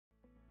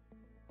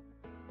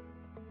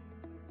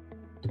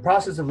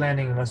process of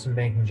landing investment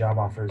banking job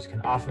offers can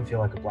often feel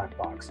like a black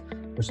box,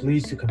 which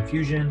leads to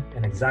confusion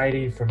and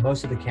anxiety for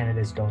most of the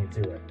candidates going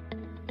through it.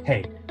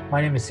 Hey,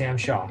 my name is Sam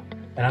Shaw,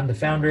 and I'm the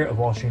founder of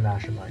Wall Street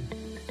Mastermind.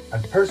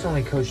 I've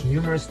personally coached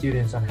numerous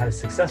students on how to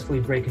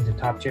successfully break into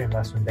top-tier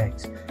investment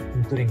banks,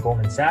 including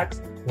Goldman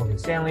Sachs, Morgan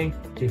Stanley,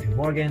 JP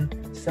Morgan,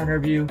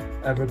 Centerview,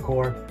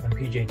 Evercore, and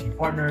PJT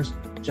Partners,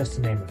 just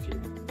to name a few.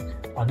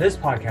 On this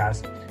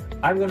podcast,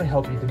 I'm going to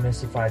help you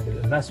demystify the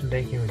investment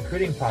banking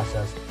recruiting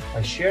process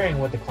by sharing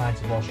what the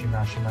clients of Wall Street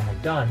Mastermind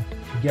have done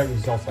to get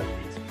results like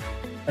these.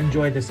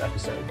 Enjoy this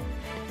episode.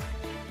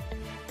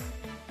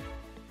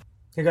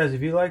 Hey guys,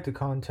 if you like the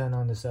content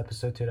on this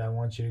episode today, I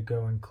want you to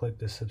go and click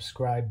the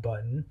subscribe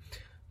button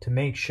to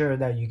make sure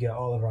that you get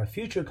all of our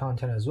future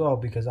content as well,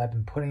 because I've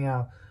been putting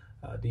out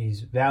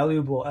these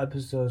valuable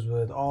episodes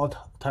with all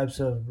types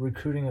of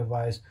recruiting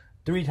advice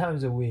 3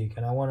 times a week,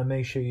 and I want to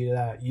make sure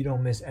that you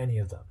don't miss any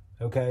of them.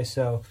 Okay,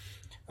 so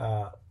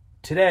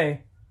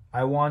today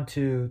I want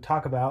to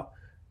talk about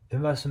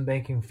investment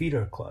banking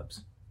feeder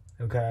clubs.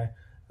 Okay,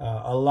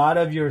 a lot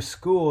of your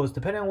schools,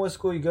 depending on what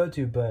school you go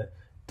to, but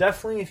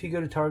definitely if you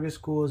go to target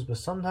schools, but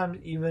sometimes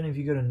even if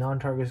you go to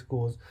non-target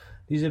schools,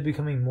 these are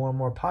becoming more and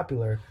more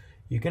popular.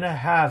 You're going to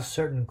have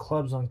certain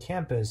clubs on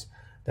campus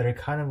that are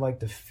kind of like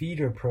the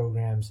feeder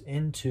programs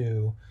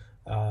into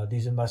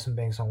these investment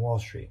banks on Wall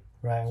Street,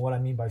 right? And what I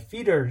mean by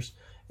feeders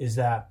is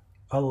that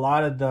a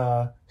lot of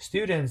the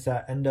students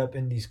that end up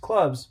in these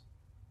clubs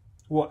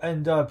will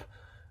end up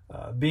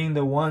being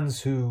the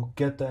ones who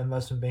get the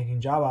investment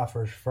banking job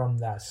offers from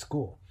that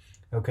school,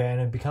 okay?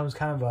 And it becomes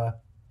kind of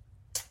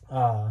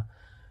a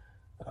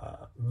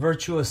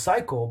virtuous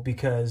cycle,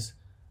 because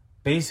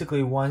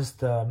basically once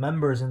the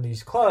members in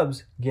these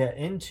clubs get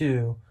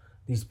into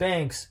these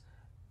banks,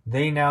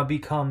 they now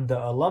become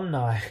the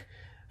alumni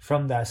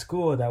from that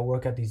school that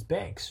work at these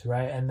banks,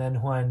 right? And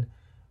then when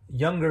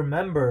younger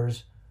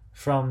members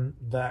from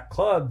that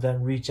club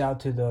then reach out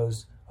to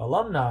those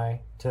alumni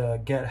to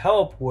get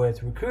help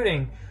with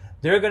recruiting,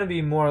 they're going to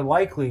be more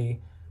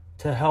likely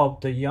to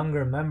help the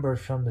younger members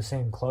from the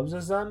same clubs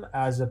as them,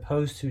 as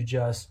opposed to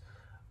just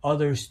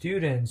other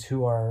students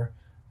who are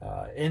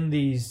in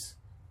these,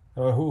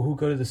 or who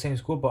go to the same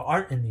school but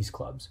aren't in these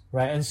clubs,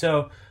 right? And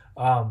so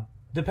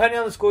depending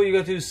on the school you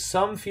go to,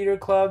 some feeder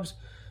clubs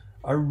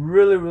are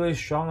really, really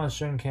strong on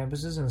certain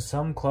campuses, and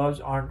some clubs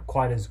aren't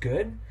quite as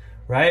good,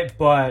 right?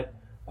 But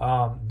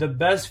the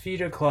best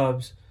feeder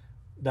clubs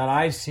that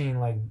I've seen,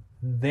 like,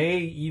 they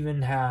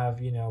even have,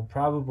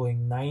 probably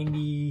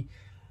 90%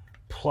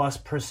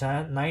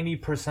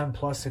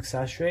 plus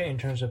success rate in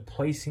terms of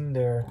placing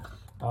their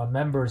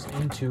members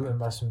into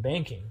investment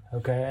banking,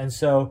 okay? And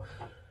so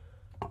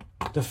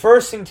the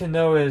first thing to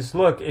know is,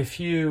 look,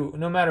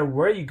 no matter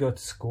where you go to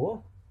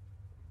school,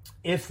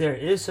 if there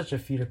is such a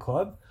feeder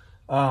club,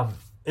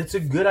 it's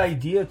a good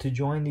idea to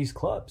join these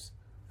clubs,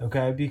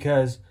 okay?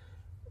 Because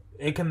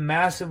it can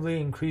massively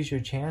increase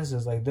your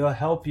chances. Like, they'll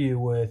help you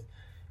with,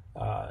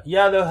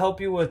 they'll help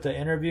you with the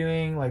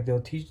interviewing. Like, they'll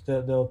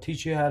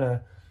teach you how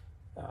to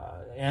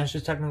answer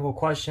technical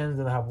questions,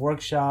 and they'll have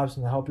workshops,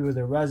 and they'll help you with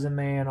your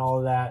resume and all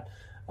of that.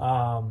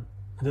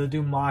 They'll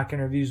do mock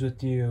interviews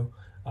with you.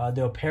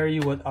 They'll pair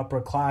you with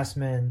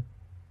upperclassmen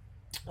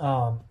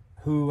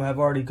who have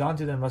already gone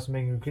through the investment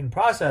banking recruiting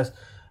process,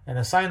 and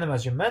assign them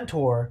as your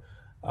mentor,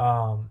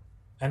 and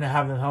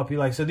have them help you.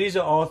 Like, so these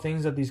are all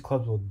things that these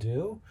clubs will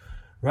do,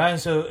 right?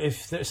 And so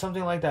if there's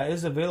something like that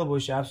is available,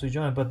 you should absolutely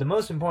join it. But the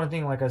most important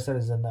thing, like I said,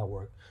 is a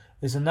network.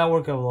 It's a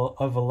network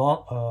of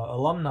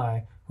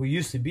alumni who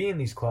used to be in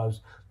these clubs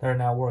that are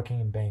now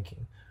working in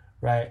banking,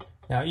 right?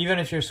 Now, even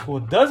if your school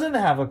doesn't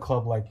have a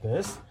club like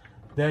this,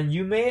 then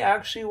you may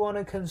actually want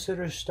to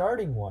consider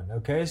starting one,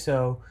 okay?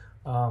 So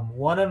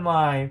one of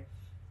my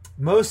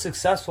most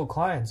successful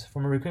clients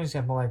from a recruiting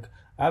standpoint, like,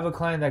 I have a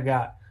client that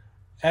got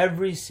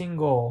every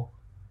single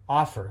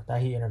offer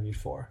that he interviewed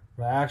for,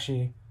 right?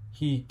 Actually,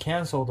 he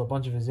canceled a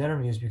bunch of his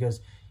interviews because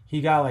he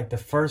got like the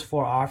first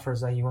 4 offers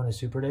that he went to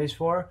Super Days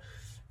for,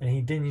 and he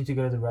didn't need to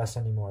go to the rest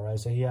anymore, right?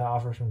 So he had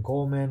offers from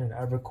Goldman and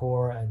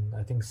Evercore and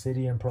I think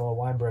Citi and Perella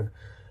Weinberg.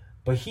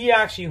 But he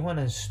actually went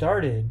and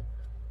started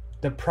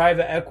the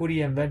private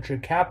equity and venture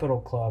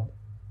capital club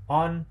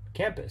on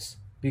campus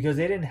because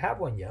they didn't have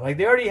one yet. Like,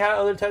 they already had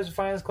other types of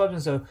finance clubs,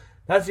 and so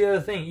that's the other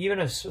thing. Even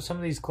if some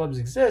of these clubs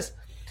exist,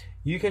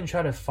 you can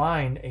try to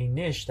find a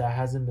niche that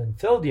hasn't been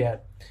filled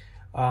yet,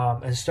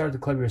 and start the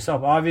club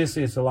yourself.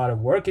 Obviously, it's a lot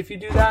of work if you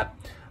do that,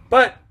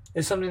 but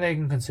it's something that you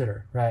can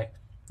consider, right?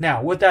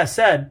 Now, with that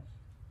said,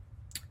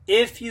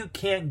 if you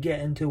can't get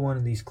into one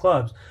of these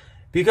clubs,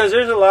 because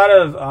there's a lot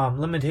of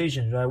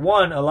limitations, right?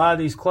 One, a lot of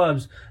these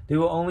clubs, they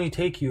will only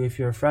take you if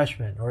you're a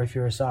freshman or if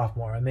you're a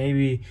sophomore. And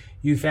maybe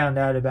you found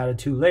out about it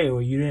too late,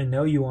 or you didn't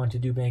know you wanted to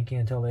do banking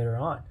until later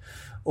on.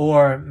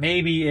 Or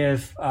maybe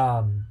if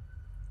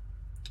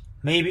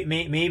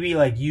maybe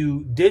like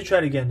you did try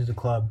to get into the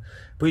club,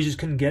 but you just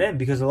couldn't get in,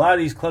 because a lot of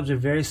these clubs are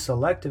very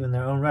selective in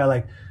their own right.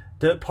 Like,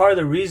 the part of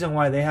the reason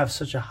why they have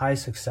such a high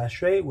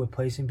success rate with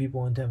placing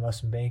people into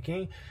investment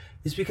banking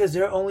is because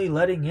they're only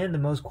letting in the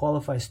most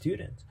qualified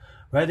students.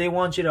 right? They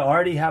want you to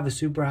already have a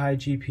super high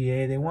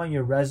GPA. They want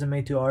your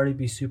resume to already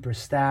be super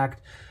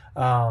stacked.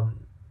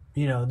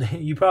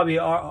 You probably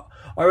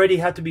already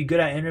have to be good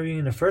at interviewing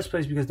in the first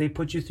place because they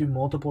put you through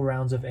multiple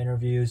rounds of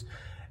interviews.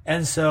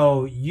 And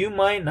so you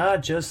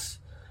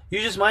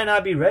just might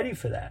not be ready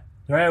for that,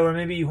 right? Or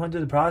maybe you went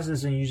through the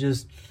process and you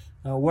just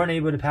weren't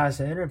able to pass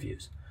the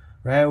interviews,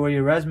 right? Or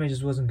your resume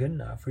just wasn't good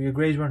enough, or your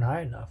grades weren't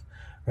high enough,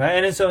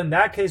 right? And so in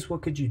that case,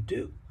 what could you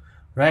do,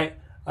 right?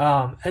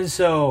 And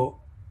so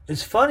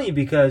it's funny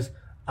because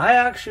I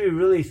actually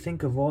really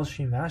think of Wall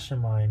Street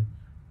Mastermind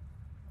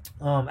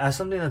as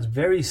something that's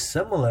very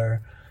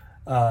similar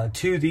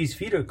to these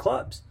feeder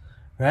clubs,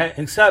 right?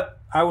 Except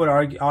I would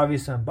argue,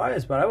 obviously I'm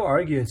biased, but I would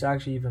argue it's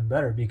actually even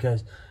better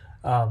because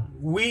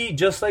we,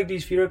 just like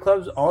these feeder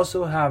clubs,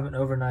 also have an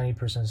over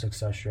 90%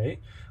 success rate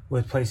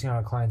with placing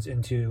our clients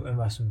into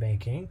investment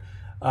banking.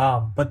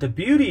 But the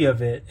beauty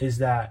of it is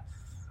that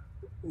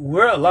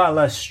we're a lot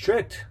less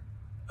strict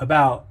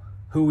about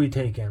who we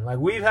take in. Like,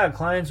 we've had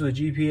clients with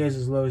GPAs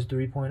as low as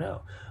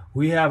 3.0.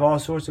 We have all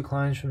sorts of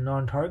clients from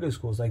non-target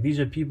schools. Like, these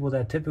are people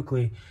that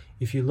typically,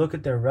 if you look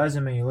at their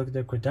resume, you look at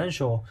their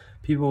credential,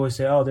 people would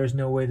say, oh, there's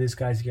no way this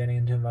guy's getting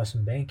into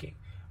investment banking,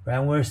 right?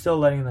 And we're still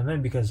letting them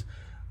in because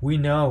we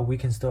know we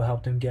can still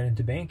help them get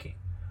into banking,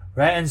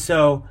 right? And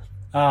so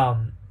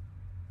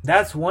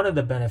that's one of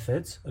the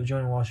benefits of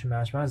joining Wall Street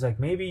Mastermind. It's like,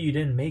 maybe you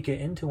didn't make it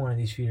into one of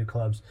these feeder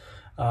clubs,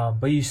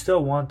 but you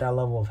still want that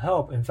level of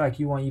help. In fact,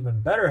 you want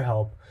even better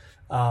help.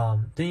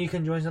 Then you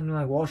can join something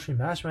like Wall Street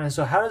Mastermind. And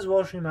so how does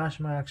Wall Street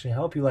Mastermind actually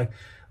help you? Like,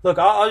 look,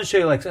 I'll just show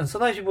you, like, and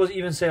sometimes people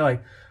even say,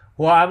 like,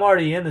 well, I'm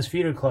already in this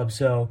feeder club,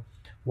 so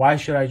why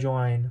should I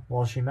join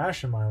Wall Street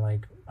Mastermind?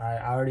 Like, I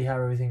already have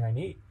everything I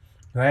need,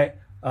 right?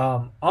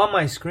 On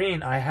my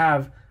screen, I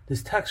have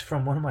this text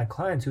from one of my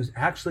clients who's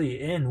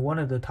actually in one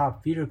of the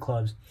top feeder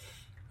clubs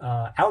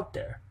out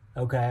there,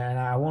 okay? And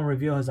I won't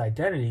reveal his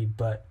identity,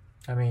 but,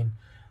 I mean,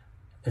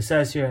 it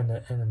says here in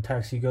the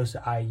text, he goes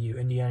to IU,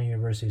 Indiana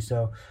University.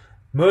 So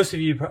most of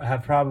you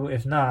have probably,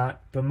 if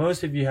not, but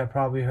most of you have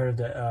probably heard of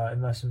the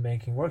investment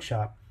banking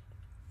workshop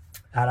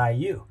at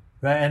IU,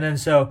 right? And then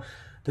so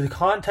the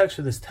context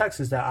for this text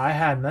is that I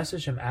had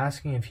messaged him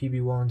asking if he'd be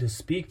willing to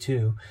speak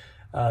to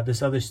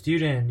this other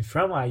student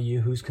from IU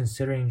who's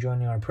considering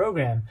joining our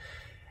program.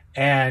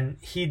 And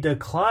he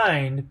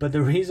declined, but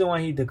the reason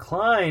why he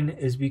declined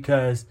is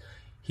because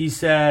he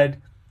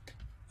said,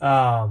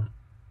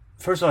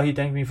 first of all, he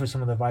thanked me for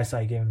some of the advice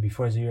I gave him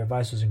before. So your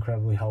advice was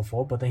incredibly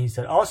helpful. But then he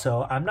said,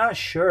 also, I'm not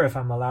sure if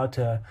I'm allowed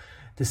to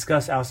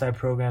discuss outside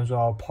programs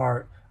while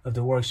part of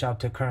the workshop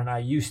to current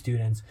IU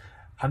students.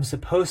 I'm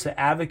supposed to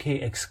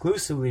advocate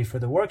exclusively for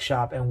the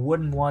workshop and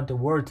wouldn't want the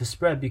word to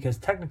spread because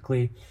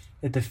technically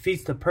it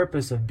defeats the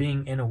purpose of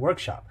being in a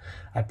workshop.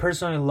 I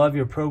personally love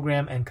your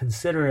program and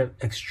consider it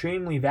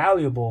extremely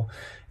valuable.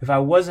 If I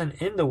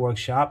wasn't in the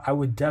workshop, I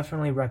would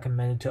definitely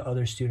recommend it to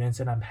other students,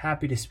 and I'm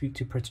happy to speak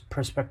to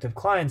prospective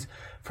clients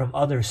from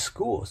other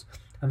schools.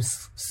 I'm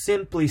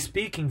simply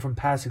speaking from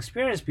past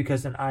experience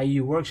because an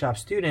IU workshop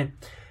student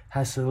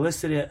has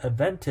solicited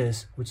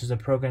Aventus, which is a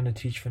program to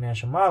teach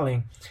financial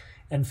modeling,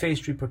 and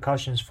faced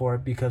repercussions for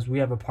it because we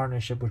have a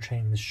partnership with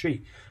Training the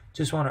Street.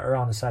 Just want to err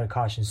on the side of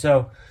caution.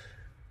 So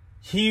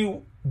he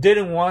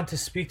didn't want to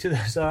speak to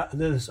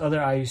this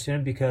other IU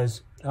student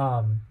because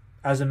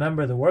as a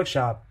member of the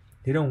workshop,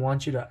 they don't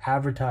want you to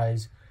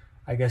advertise,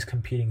 I guess,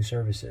 competing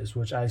services,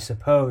 which I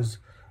suppose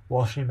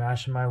Wall Street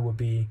Mastermind would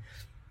be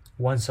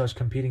one such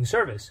competing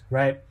service,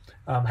 right?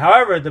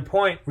 However, the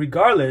point,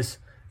 regardless,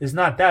 is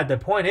not that. The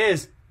point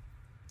is,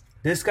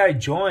 this guy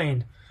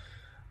joined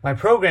my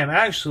program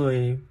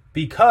actually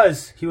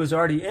because he was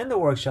already in the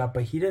workshop,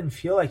 but he didn't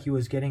feel like he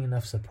was getting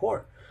enough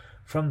support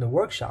from the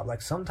workshop.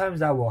 Like, sometimes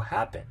that will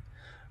happen,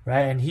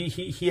 right? And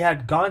he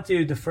had gone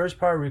through the first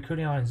part of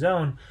recruiting on his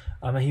own,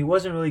 and he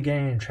wasn't really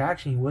getting any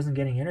traction. He wasn't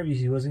getting interviews.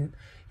 He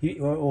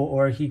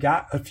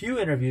got a few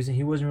interviews and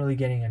he wasn't really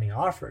getting any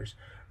offers,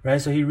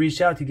 right? So he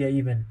reached out to get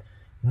even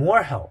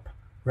more help,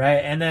 right?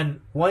 And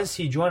then once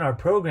he joined our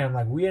program,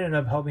 like, we ended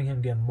up helping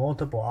him get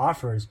multiple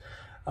offers,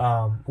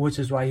 which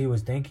is why he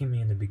was thanking me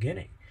in the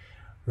beginning,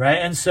 right?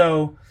 And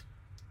so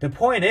the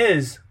point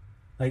is,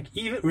 like,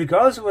 even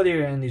regardless of whether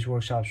you're in these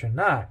workshops or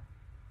not,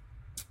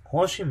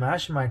 Wall Street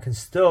Mastermind can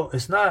still,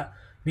 it's not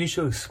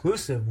mutually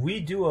exclusive. We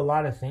do a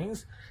lot of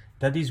things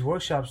that these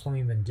workshops don't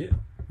even do,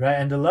 right?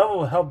 And the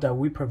level of help that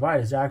we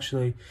provide is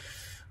actually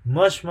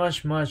much,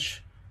 much,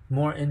 much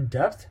more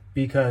in-depth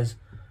because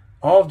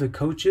all of the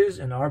coaches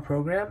in our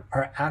program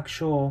are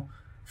actual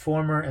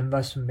former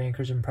investment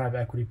bankers and private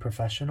equity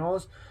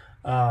professionals.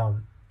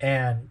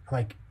 And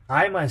like,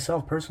 I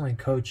myself personally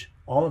coach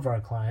all of our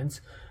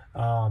clients.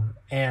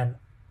 And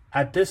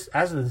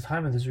as of the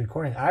time of this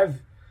recording,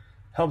 I've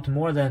helped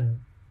more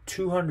than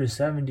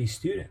 270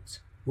 students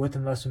with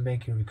investment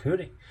banking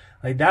recruiting.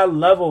 Like, that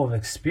level of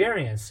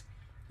experience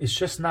is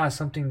just not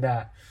something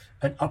that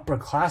an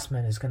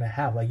upperclassman is going to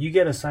have. Like, you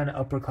get assigned an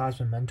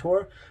upperclassman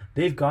mentor,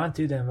 they've gone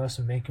through the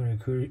investment banking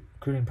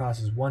recruiting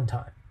process one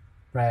time,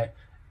 right?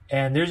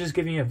 And they're just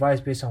giving you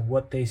advice based on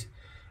what they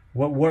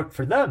what worked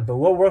for them. But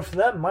what worked for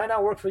them might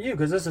not work for you,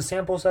 because it's a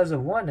sample size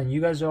of one, and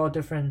you guys are all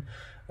different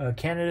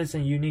candidates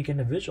and unique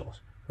individuals,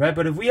 right?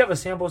 But if we have a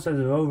sample size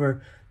of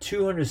over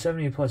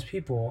 270 plus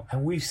people,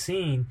 and we've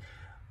seen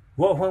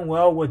what went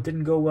well, what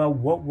didn't go well,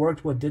 what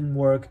worked, what didn't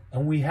work,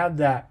 and we have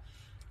that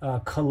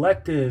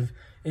collective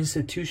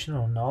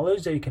institutional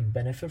knowledge that you can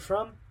benefit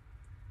from,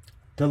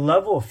 the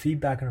level of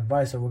feedback and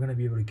advice that we're going to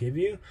be able to give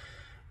you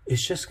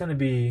is just going to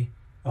be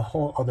a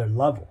whole other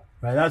level,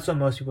 right? That's what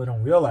most people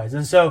don't realize.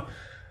 And so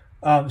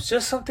it's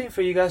just something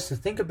for you guys to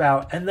think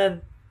about. And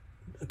then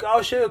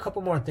I'll show you a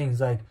couple more things.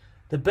 Like,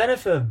 the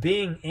benefit of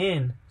being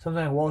in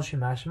something like Wall Street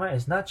Mastermind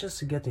is not just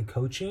to get the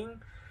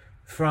coaching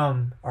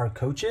from our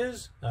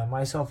coaches,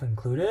 myself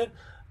included,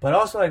 but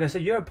also, like I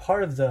said, you're a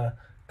part of the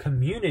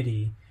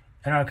community,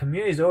 and our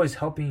community is always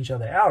helping each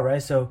other out,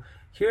 right? So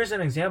here's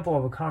an example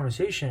of a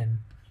conversation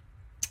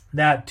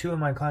that two of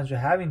my clients are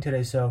having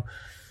today. So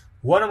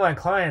one of my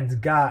clients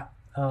got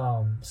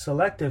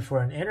selected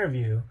for an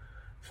interview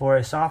for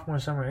a sophomore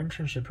summer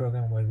internship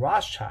program with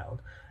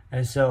Rothschild.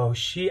 And so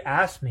she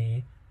asked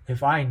me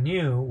if I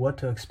knew what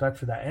to expect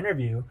for that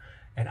interview.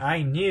 And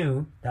I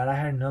knew that I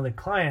had another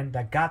client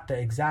that got the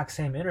exact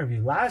same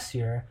interview last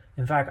year.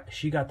 In fact,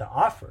 she got the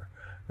offer,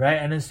 right?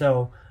 And then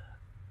so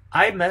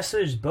I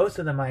messaged both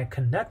of them. I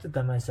connected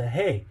them. I said,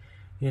 hey,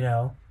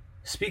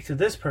 speak to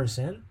this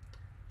person.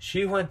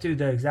 She went through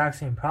the exact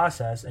same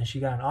process and she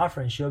got an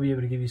offer, and she'll be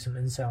able to give you some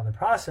insight on the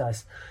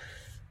process.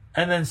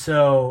 And then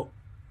so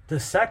the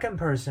second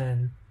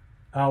person,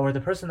 or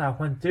the person that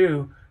went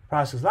through the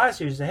process last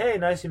year, said, hey,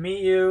 nice to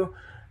meet you.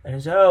 And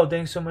he said, oh,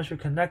 thanks so much for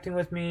connecting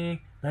with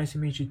me. Nice to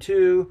meet you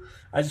too.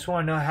 I just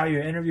want to know how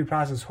your interview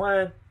process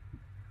went.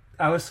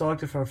 I was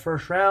selected for a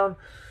first round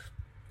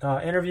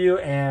interview,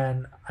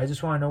 and I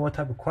just want to know what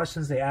type of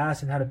questions they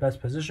asked and how to best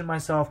position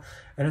myself.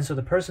 And then so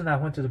the person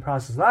that went through the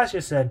process last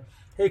year said,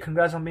 hey,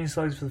 congrats on being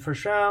selected for the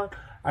first round.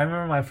 I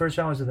remember my first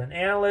round was with an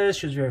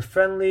analyst. She was very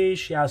friendly.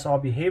 She asked all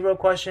behavioral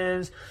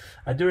questions.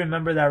 I do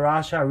remember that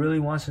Rothschild really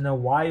wants to know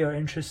why you're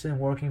interested in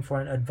working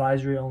for an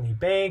advisory-only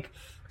bank.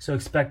 So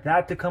expect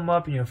that to come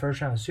up in your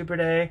first round Super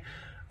Day.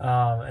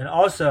 And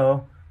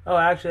also,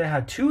 actually I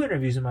had two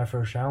interviews in my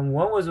first round.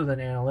 One was with an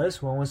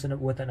analyst, one was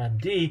with an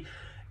MD.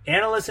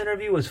 Analyst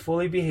interview was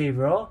fully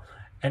behavioral,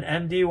 and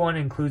MD one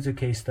includes a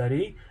case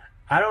study.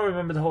 I don't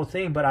remember the whole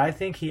thing, but I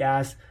think he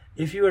asked,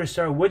 if you were to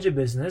start a widget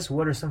business,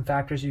 what are some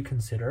factors you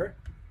consider?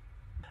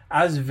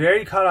 I was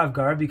very caught off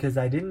guard because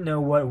I didn't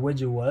know what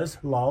widget was,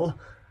 lol,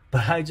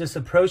 but I just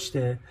approached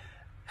it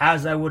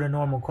as I would a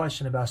normal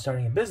question about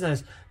starting a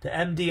business. The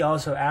MD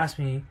also asked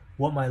me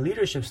what my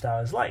leadership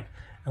style is like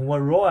and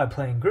what role I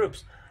play in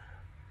groups.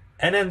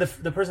 And then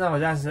the person I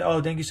was asking said,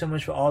 oh, thank you so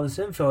much for all this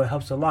info. It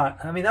helps a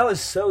lot. I mean, that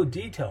was so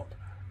detailed,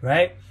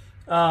 right?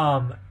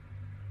 And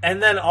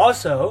then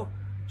also,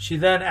 she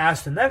then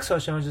asked the next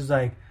question, which is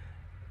like,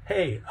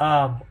 hey,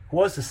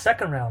 what's the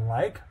second round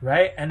like,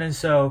 right? And then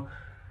so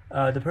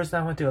the person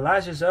I went through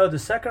last year said, oh, the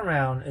second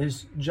round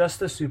is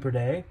just a Super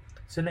Day.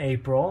 It's in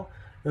April.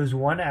 It was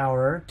 1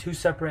 hour, 2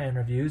 separate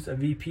interviews, a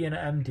VP and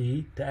an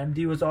MD. The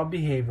MD was all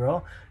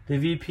behavioral. The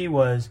VP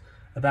was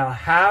about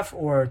half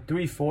or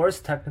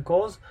 3/4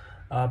 technicals,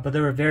 but they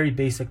were very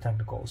basic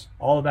technicals,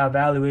 all about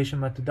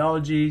valuation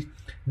methodology,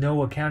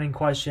 no accounting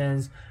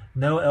questions,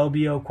 no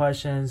LBO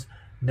questions,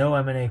 no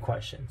M&A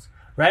questions,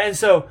 right? And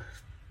so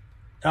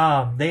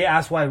they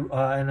asked why,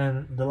 and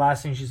then the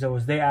last thing she said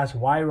was they asked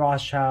why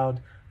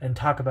Rothschild, and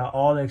talk about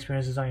all the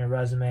experiences on your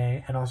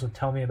resume, and also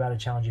tell me about a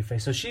challenge you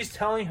face. So she's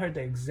telling her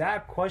the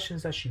exact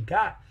questions that she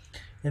got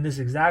in this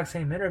exact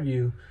same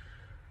interview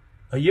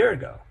a year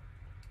ago,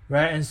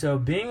 right? And so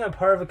being a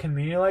part of a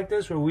community like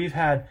this, where we've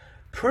had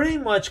pretty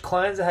much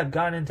clients that have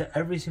gotten into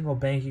every single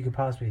bank you could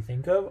possibly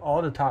think of,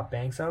 all the top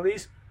banks at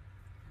least,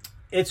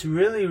 it's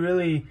really,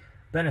 really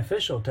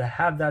beneficial to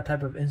have that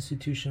type of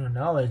institutional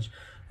knowledge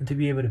and to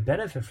be able to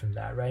benefit from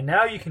that, right?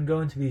 Now you can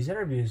go into these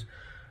interviews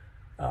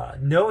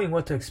knowing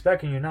what to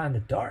expect, and you're not in the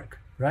dark,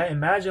 right?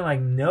 Imagine like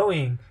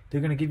knowing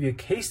they're going to give you a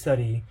case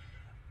study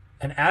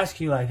and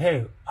ask you like,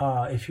 hey,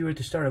 if you were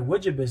to start a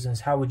widget business,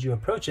 how would you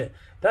approach it?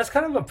 That's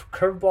kind of a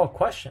curveball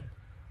question,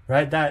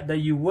 right? That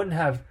you wouldn't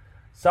have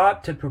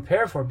thought to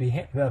prepare for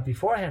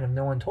beforehand if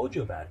no one told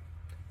you about it,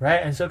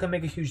 right? And so it can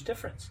make a huge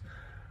difference,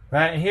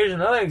 right? And here's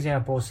another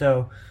example.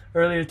 So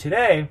earlier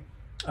today,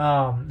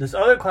 this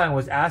other client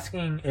was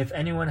asking if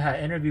anyone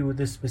had interviewed with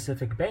this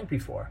specific bank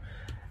before.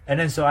 And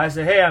then so I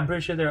said, hey, I'm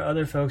pretty sure there are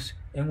other folks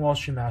in Wall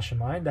Street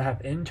Mastermind that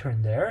have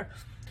interned there.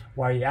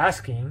 Why are you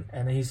asking?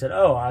 And then he said,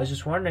 oh, I was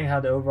just wondering how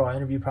the overall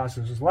interview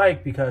process was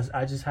like, because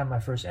I just had my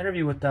first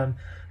interview with them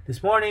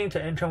this morning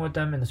to intern with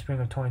them in the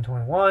spring of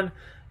 2021.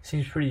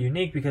 Seems pretty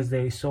unique because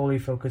they solely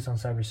focus on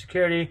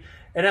cybersecurity.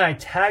 And then I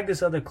tagged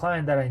this other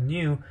client that I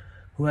knew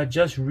who had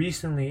just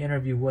recently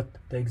interviewed with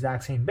the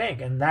exact same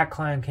bank. And that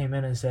client came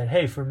in and said,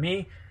 hey, for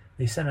me,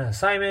 they sent an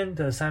assignment.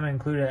 The assignment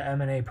included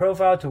an M&A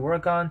profile to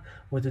work on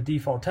with the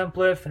default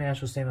template,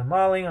 financial statement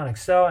modeling on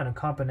Excel, and a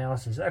comp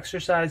analysis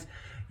exercise.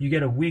 You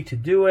get a week to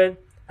do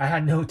it. I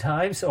had no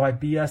time, so I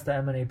BS'd the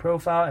M&A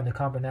profile and the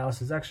comp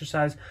analysis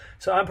exercise.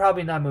 So I'm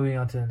probably not moving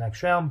on to the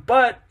next round.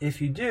 But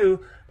if you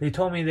do, they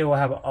told me they will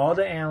have all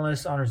the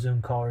analysts on a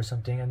Zoom call or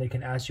something, and they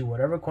can ask you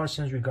whatever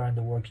questions regarding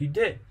the work you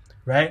did,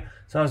 right?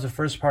 So that was the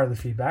first part of the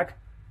feedback.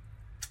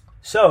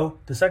 So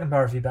the second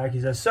part of feedback, he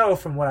says, so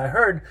from what I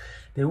heard,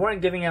 they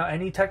weren't giving out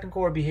any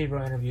technical or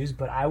behavioral interviews,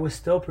 but I was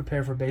still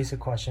prepared for basic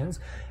questions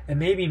and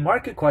maybe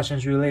market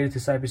questions related to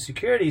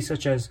cybersecurity,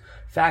 such as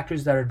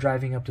factors that are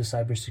driving up the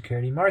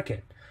cybersecurity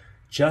market.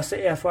 Just an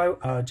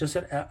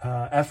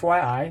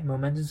FYI,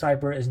 Momentum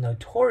Cyber is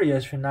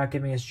notorious for not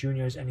giving its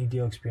juniors any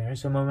deal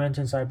experience. So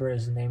Momentum Cyber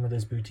is the name of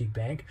this boutique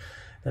bank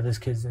that this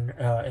kid's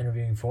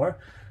interviewing for.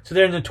 So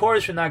they're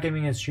notorious for not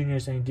giving its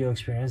juniors any deal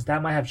experience.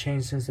 That might have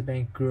changed since the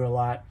bank grew a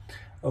lot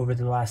over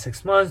the last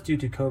 6 months due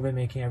to COVID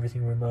making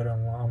everything remote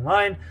and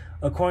online,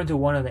 according to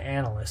one of the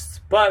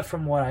analysts. But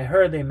from what I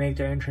heard, they make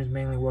their interns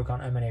mainly work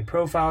on M&A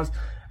profiles.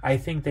 I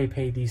think they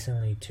pay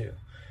decently too.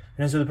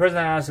 And so the person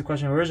that asked the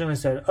question originally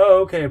said,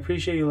 oh, okay,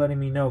 appreciate you letting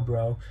me know,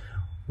 bro.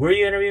 Were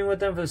you interviewing with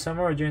them for the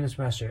summer or during the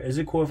semester? Is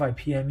it cool if I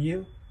PM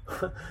you?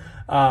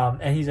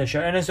 And he said,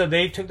 sure. And so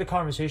they took the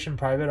conversation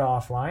private or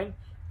offline.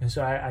 And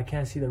so I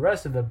can't see the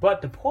rest of it.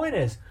 But the point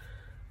is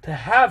to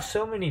have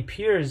so many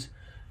peers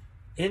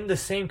in the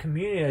same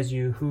community as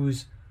you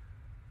who's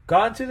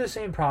gone through the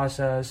same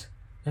process.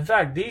 In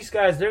fact, these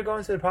guys, they're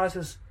going through the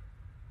process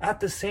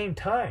at the same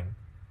time.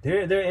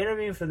 They're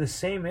interviewing for the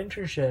same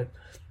internship.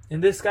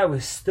 And this guy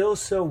was still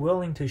so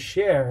willing to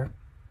share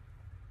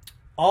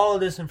all of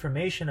this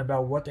information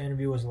about what the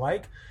interview was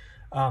like.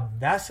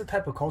 That's the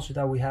type of culture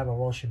that we have at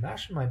Wall Street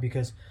Mastermind,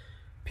 because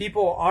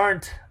people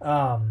aren't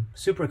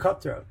super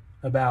cutthroat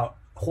about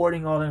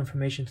hoarding all the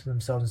information to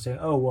themselves and saying,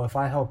 oh, well, if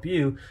I help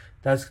you,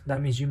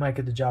 that means you might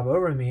get the job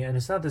over me. And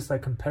it's not this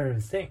like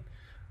competitive thing,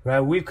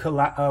 right?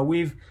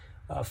 We've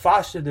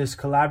fostered this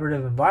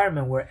collaborative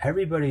environment where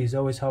everybody is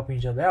always helping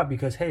each other out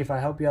because, hey, if I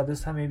help you out this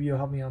time, maybe you'll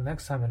help me out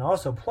next time. And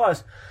also,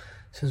 plus,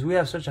 since we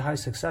have such a high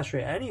success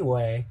rate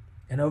anyway,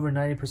 and over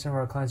 90% of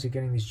our clients are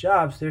getting these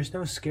jobs, there's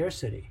no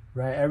scarcity,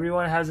 right?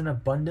 Everyone has an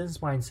abundance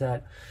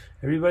mindset.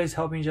 Everybody's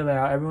helping each other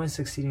out. Everyone's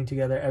succeeding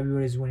together.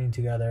 Everybody's winning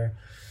together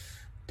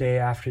day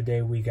after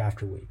day, week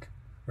after week,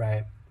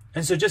 right?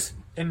 And so just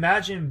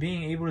imagine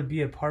being able to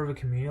be a part of a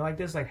community like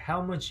this. Like,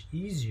 how much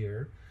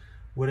easier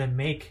would it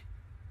make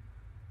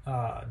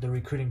the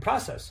recruiting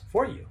process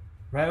for you,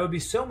 right? It would be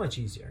so much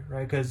easier,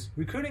 right? Because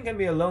recruiting can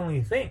be a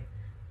lonely thing,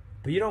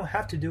 but you don't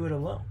have to do it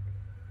alone,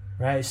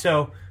 right?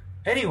 So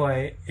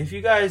anyway, if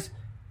you guys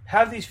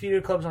have these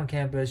feeder clubs on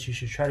campus, you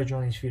should try to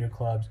join these feeder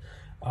clubs.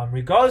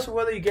 Regardless of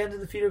whether you get into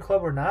the feeder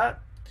club or not,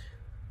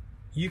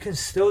 you can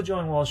still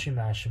join Wall Street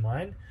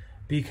Mastermind,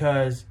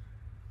 because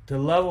the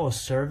level of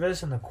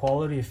service and the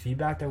quality of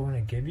feedback that we're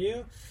going to give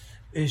you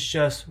is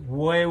just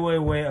way, way,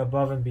 way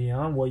above and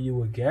beyond what you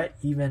would get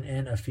even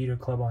in a feeder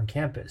club on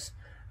campus,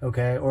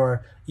 okay?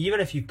 Or even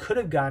if you could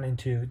have gotten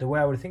into, the way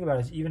I would think about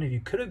it is, even if you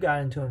could have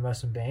gotten into an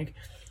investment bank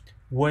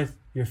with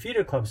your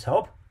feeder club's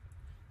help,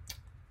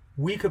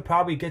 we could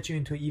probably get you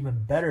into an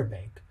even better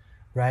bank,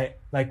 right?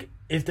 Like,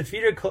 if the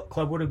feeder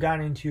club would have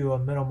gotten into a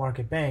middle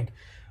market bank,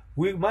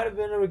 we might have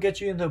been able to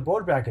get you into a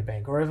bulge bracket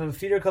bank. Or if a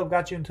feeder club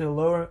got you into a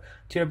lower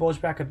tier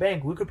bulge bracket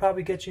bank, we could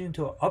probably get you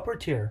into an upper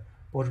tier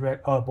bulge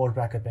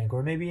bracket bank,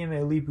 or maybe even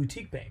an elite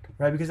boutique bank,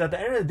 right? Because at the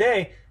end of the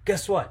day,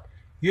 guess what?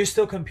 You're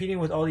still competing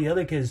with all the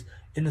other kids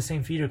in the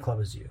same feeder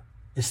club as you.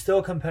 It's still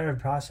a competitive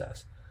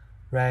process,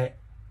 right?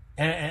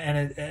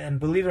 And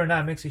believe it or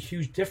not, it makes a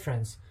huge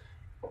difference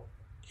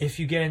if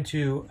you get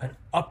into an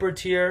upper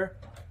tier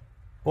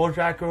bulge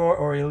bracket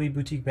or elite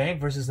boutique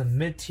bank versus a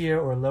mid tier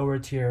or lower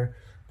tier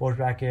bulge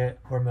bracket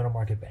or middle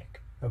market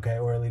bank, okay,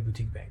 or elite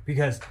boutique bank,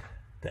 because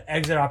the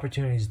exit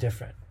opportunity is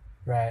different,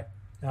 right?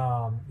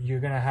 You're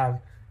gonna have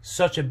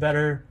such a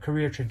better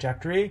career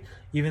trajectory,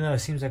 even though it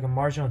seems like a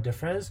marginal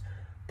difference.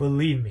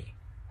 Believe me,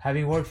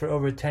 having worked for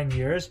over 10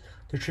 years,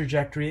 the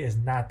trajectory is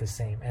not the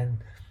same, and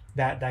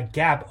that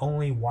gap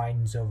only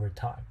widens over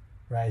time,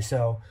 right?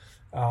 So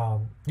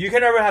you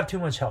can never have too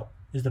much help,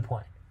 is the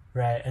point,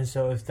 right? And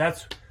so if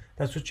that's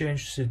what you're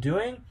interested in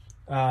doing,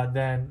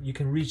 then you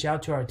can reach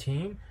out to our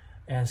team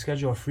and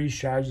schedule a free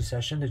strategy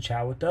session to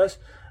chat with us.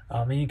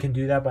 And you can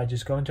do that by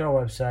just going to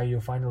our website. You'll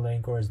find the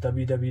link, or it's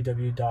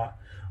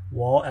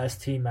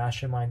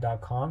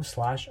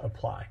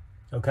www.wallstmastermind.com/apply.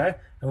 Okay?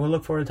 And we'll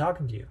look forward to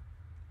talking to you.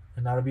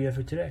 And that'll be it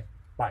for today.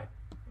 Bye.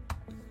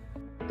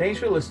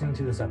 Thanks for listening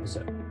to this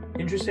episode.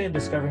 Interested in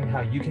discovering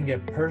how you can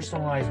get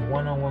personalized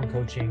one-on-one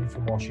coaching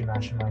from Wall Street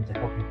Mastermind to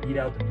help you beat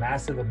out the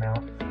massive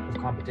amount of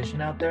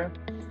competition out there?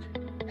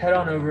 Head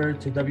on over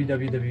to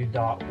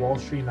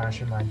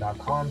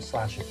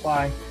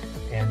www.wallstreetmastermind.com/apply,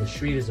 and the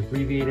street is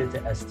abbreviated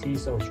to ST,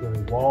 so it's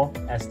really wall,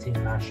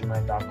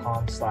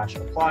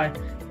 stmastermind.com/apply,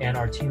 and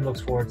our team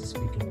looks forward to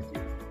speaking with you.